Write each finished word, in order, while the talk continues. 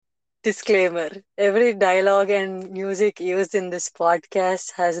Disclaimer: every dialogue and music used in this podcast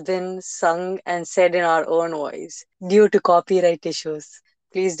has been sung and said in our own voice due to copyright issues.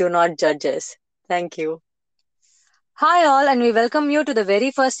 Please do not judge us. Thank you. Hi, all, and we welcome you to the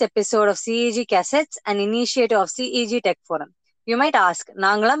very first episode of CEG Cassettes, an initiative of CEG Tech Forum. You might ask,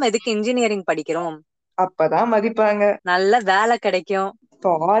 நாங்களாம் எதுக்கு engineering படிக்கிறோம்? அப்பதான் மதிப்பாங்க. நல்ல வேலை கிடைக்கும்,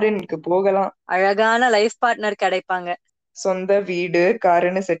 ஃபாரினுக்கு போகலாம், அழகான லைஃப் பார்ட்னர் கிடைப்பாங்க. சொந்த வீடு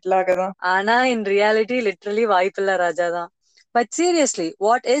காருன்னு செட்டில் ஆகலாம். ஆனா in reality literally வாய்ப்பில்ல ராஜாதான். But seriously,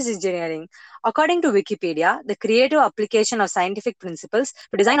 what is engineering? According to Wikipedia, the creative application of scientific principles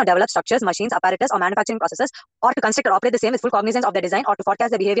to design or develop structures, machines, apparatus, or manufacturing processes, or to construct or operate the same with full cognizance of the design, or to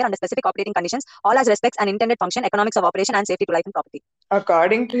forecast the behavior under specific operating conditions, all as respects an intended function, economics of operation, and safety to life and property.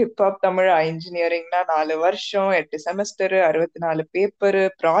 According to Hiphop Tamil, இன்ஜினியரிங்னா 4 வருஷம், 8 semester, 64 paper,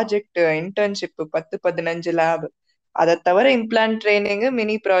 project, internship, 10-15 lab. அதை தவிர implant training,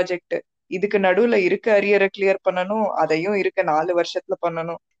 mini project. இதுக்கு நடுவுல இருக்க அரியரை clear பண்ணணும், அதையும் இருக்க 4 வருஷத்துல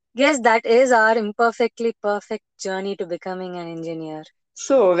பண்ணணும். Yes, that is our imperfectly perfect journey to becoming an engineer.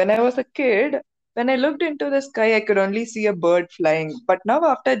 So when I was a kid, when I looked into the sky, I could only see a bird flying. But now,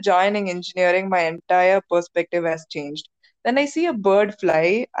 after joining engineering, my entire perspective has changed. When I see a bird fly,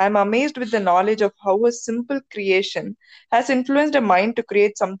 I'm amazed with the knowledge of how a simple creation has influenced a mind to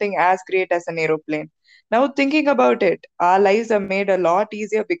create something as great as an aeroplane. Now, thinking about it, our lives are made a lot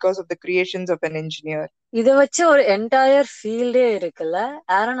easier because of the creations of an engineer. இதை வச்சு ஒரு entire ஃபீல்டே இருக்குல்ல,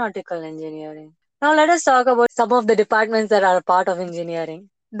 aeronautical engineering. Now let us talk about some of the departments that are a part of engineering.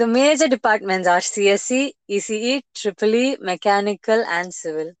 The major departments are CSE, ECE, EEE, Mechanical, and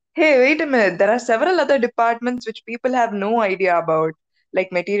Civil. Hey, wait a minute. There are several other departments which people have no idea about,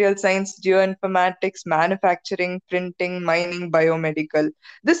 like material science, geoinformatics, manufacturing, printing, mining, biomedical.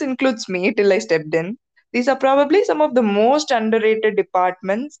 This includes me till I stepped in. These are probably some of the most underrated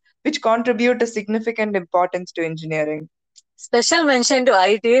departments which contribute a significant importance to engineering. Special mention to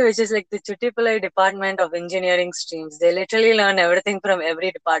IT, which is like the Chuttipalai department of engineering streams. They literally learn everything from every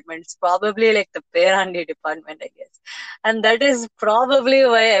department. It's probably like the Perandi department, I guess. And that is probably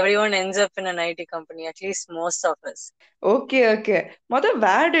why everyone ends up in an IT company, at least most of us. Okay. Mother,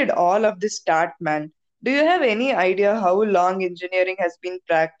 where did all of this start, man? Do you have any idea how long engineering has been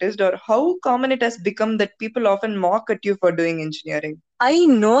practiced, or how common it has become that people often mock at you for doing engineering? I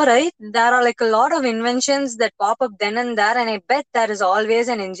know, right? There are like a lot of inventions that pop up then and there, and I bet there is always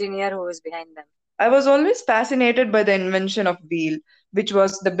an engineer who is behind them. I was always fascinated by the invention of wheel, which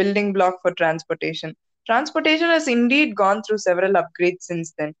was the building block for transportation. Transportation has indeed gone through several upgrades since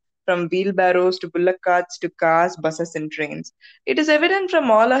then, from wheelbarrows to bullock carts to cars, buses, and trains. It is evident from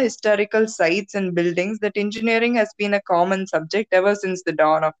all our historical sites and buildings that engineering has been a common subject ever since the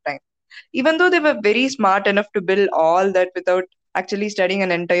dawn of time. Even though they were very smart enough to build all that without actually studying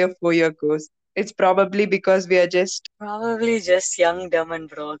an entire 4-year course, it's probably because we are Probably just young, dumb, and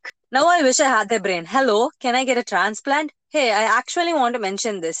broke. Now I wish I had their brain. Hello, can I get a transplant? Hey, I actually want to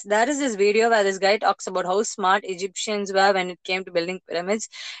mention this. There is this video where this guy talks about how smart Egyptians were when it came to building pyramids.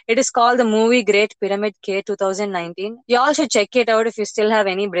 It is called the movie Great Pyramid K 2019. Y'all should check it out if you still have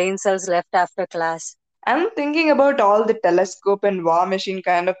any brain cells left after class. I'm thinking about all the telescope and war machine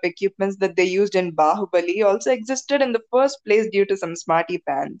kind of equipments that they used in Bahubali also existed in the first place due to some smarty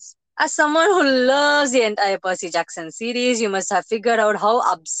pants. As someone who loves the entire Percy Jackson series, you must have figured out how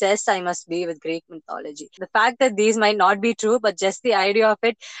obsessed I must be with Greek mythology. The fact that these might not be true, but just the idea of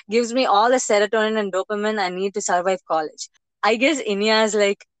it gives me all the serotonin and dopamine I need to survive college. I guess Inya is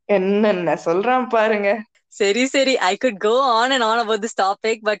like, என்னென்ன சொல்றான் பாருங்க. Seri, I could go on and on about this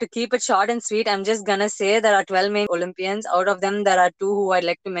topic, but to keep it short and sweet, I'm just gonna say there are 12 main Olympians. Out of them, there are two who I'd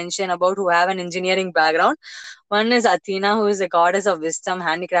like to mention about who have an engineering background. One is Athena, who is the goddess of wisdom,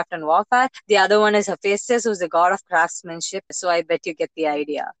 handicraft, and warfare. The other one is Hephaestus, who's the god of craftsmanship. So I bet you get the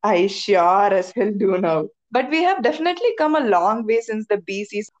idea. I sure as hell do now. But we have definitely come a long way since the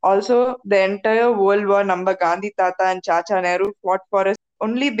BCs. Also, the entire World War number Gandhi Tata and Chacha Nehru fought for us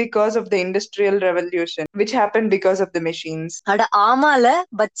only because of the Industrial Revolution, which happened because of the machines. Ada amala,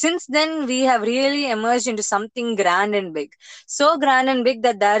 but since then we have really emerged into something grand and big. So grand and big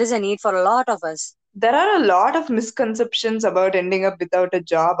that there is a need for a lot of us. There are a lot of misconceptions about ending up without a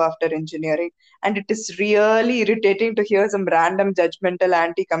job after engineering, and it is really irritating to hear some random judgmental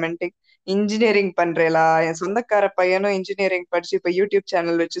anti-commenting. Engineering பண்றேலா, என் சொந்தக்கார பையனும் engineering படிச்சு இப்ப YouTube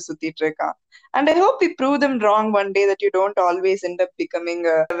channel வச்சு சுத்திட்டு இருக்கான். And I hope we prove them wrong one day that you don't always end up becoming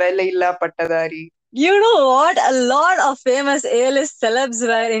a வேலையில்லா பட்டதாரி. You know what? A lot of famous A-list celebs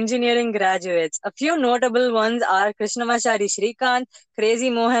were engineering graduates. A few notable ones are Krishnamachari Shrikant, Crazy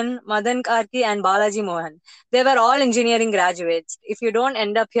Mohan, Madan Karki, and Balaji Mohan. They were all engineering graduates. If you don't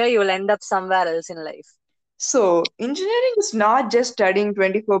end up here, you will end up somewhere else in life. So, engineering is not just studying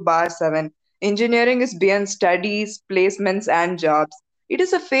 24 bar 7. Engineering is beyond studies, placements, and jobs. It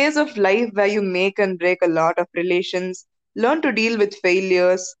is a phase of life where you make and break a lot of relations, learn to deal with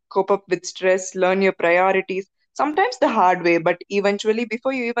failures, cope up with stress, learn your priorities, sometimes the hard way, but eventually,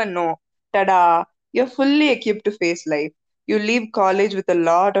 before you even know, tada, you're fully equipped to face life. You leave college with a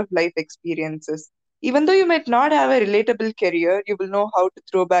lot of life experiences. Even though you might not have a relatable career, you will know how to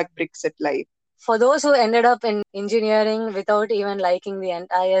throw back bricks at life. For those who ended up in engineering without even liking the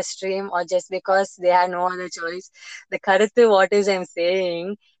entire stream or just because they had no other choice, the கருத்து what is I'm saying,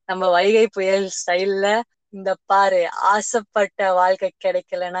 நம்ம வைகை புயல் ஸ்டைல்ல இந்த பாரு ஆசைப்பட்ட வாழ்க்கை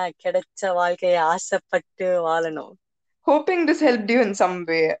கிடைக்கலனா கிடைச்ச வாழ்க்கையை ஆசைப்பட்டு வாழணும். Hoping this helped you in some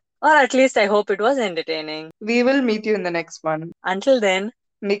way. Or at least I hope it was entertaining. We will meet you in the next one. Until then,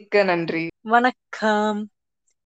 மிக்க நன்றி. வணக்கம்.